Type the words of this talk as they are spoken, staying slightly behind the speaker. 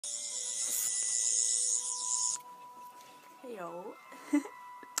Heyo.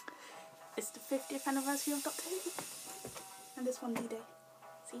 It's the 50th anniversary of Doctor Who. And this one D-Day.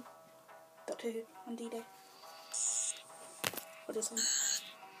 See? Doctor Who on D-Day. For this one.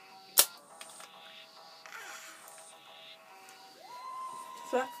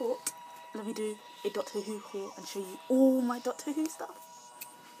 So I thought, let me do a Doctor Who haul and show you all my Doctor Who stuff.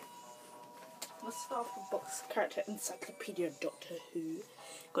 Let's start off with box character encyclopedia Doctor Who.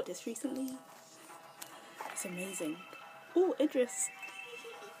 Got this recently. It's amazing. Oh, Idris.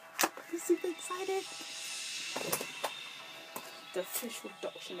 I'm super excited. The official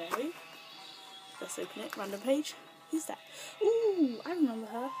dictionary. Let's open it. Random page. Who's that? Ooh, I remember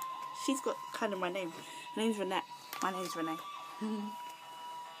her. She's got kind of my name. Her name's Renette. My name's Renee.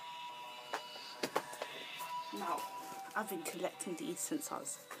 Now, I've been collecting these since I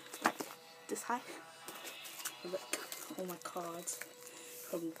was like this high. Look, all my cards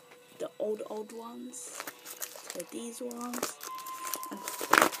from the old ones to these ones. And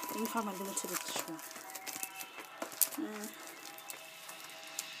let me find my limited edition.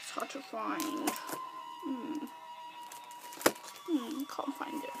 It's hard to find. Can't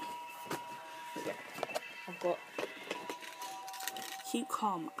find it. But yeah, I've got Keep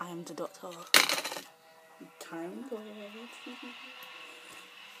Calm, I Am the Doctor. Time God.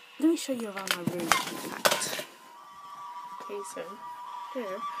 Let me show you around my room, in fact. Okay, so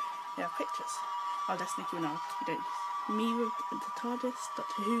here, there are pictures. Oh, that's Nicky now. You don't. Me with the TARDIS,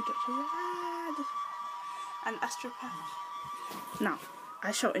 Doctor Who, Doctor Rad, and Astropath. Now,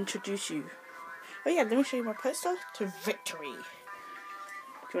 I shall introduce you. Oh yeah, let me show you my poster to Victory.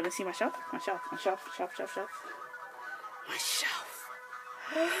 Do you want to see my shelf? My shelf.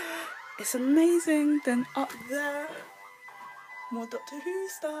 It's amazing. Then up there, more Doctor Who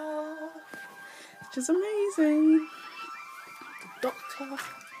stuff, which is amazing. The Doctor.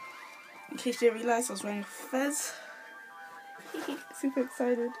 In case you didn't realise, I was wearing a fez. Super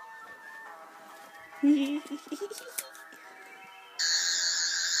excited.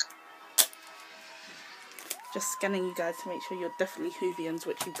 Just scanning you guys to make sure you're definitely Whovians,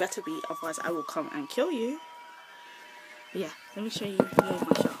 which you better be, otherwise I will come and kill you. But yeah, let me show you more of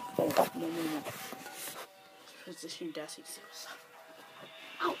my shelf. More. Position you dare see what's up.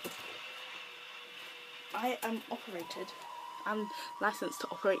 Ow! I am licensed to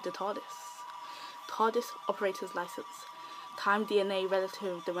operate the TARDIS. TARDIS operator's license. Time, DNA,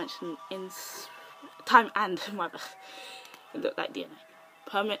 relative dimension, time and my bad. It looked like DNA.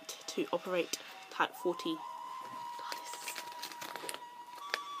 Permit to operate type 40 TARDIS.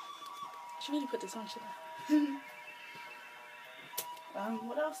 I should really put this on, should I?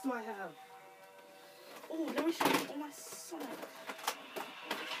 What else do I have? Oh, let me show you all my Sonic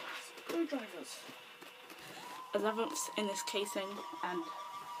screwdrivers. 11ths in this casing and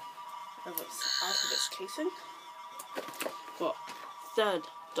 11ths out of this casing. Got 3rd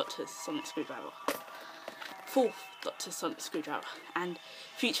Doctor's Sonic screwdriver, 4th Doctor's Sonic screwdriver, and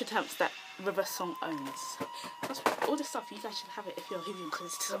future attempts that River Song owns. That's all this stuff. You guys should have it if you're a Whovian,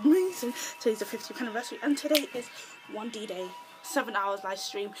 because it's amazing. Today's the 50th anniversary, and today is 1D Day, 7 hours live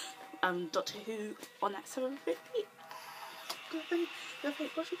stream. Doctor Who on at 7:50.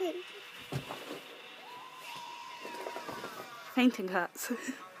 Wash your face. Fainting hurts.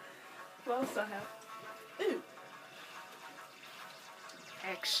 What else do I have? Ooh.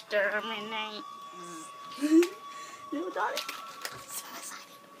 Exterminate. Little darling. So excited.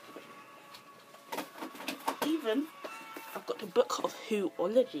 Even I've got the book of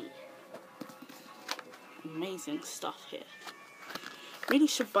Whoology. Amazing stuff here. Really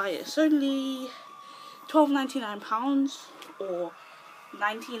should buy it. It's only £12.99 or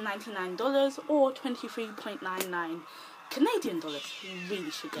 $19.99 or $23.99 Canadian dollars. You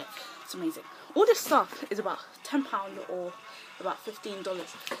really should get it. It's amazing. All this stuff is about £10 or about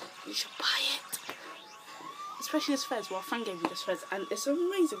 $15. You should buy it. Especially this fez. Well, a friend gave me this fez and it's an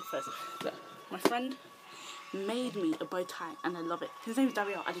amazing fez. Look, my friend made me a bow tie and I love it. His name is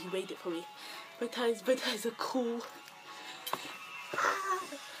Dario and he made it for me. Bow ties are cool.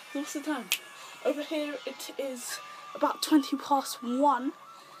 What's the time? Over here it is about 1:20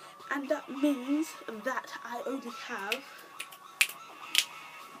 and that means that I only have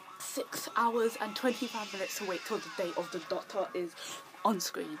 6 hours and 25 minutes to wait till the day of the Doctor is on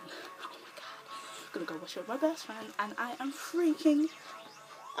screen. Oh my god. I'm gonna go watch it with my best friend and I am freaking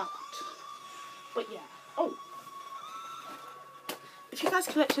out. But yeah. Oh. If you guys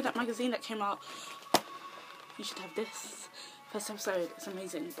collected that magazine that came out, you should have this. First episode, it's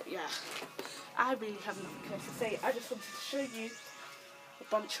amazing, but yeah, I really have nothing else to say. I just wanted to show you a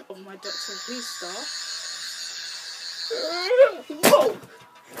bunch of my Doctor Who stuff. Whoa!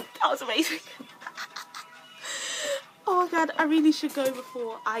 That was amazing. Oh my god, I really should go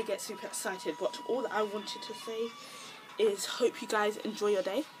before I get super excited, but all I wanted to say is hope you guys enjoy your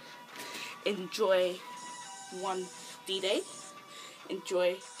day. Enjoy one D-Day.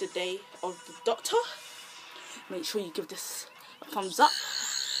 Enjoy the day of the doctor. Make sure you give this a thumbs up.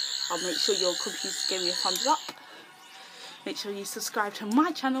 I'll make sure your computer give me a thumbs up. Make sure you subscribe to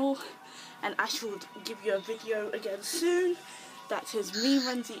my channel, and I shall give you a video again soon. That is me,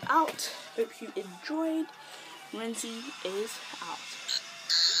 RENZiiE, out. Hope you enjoyed. RENZiiE is out.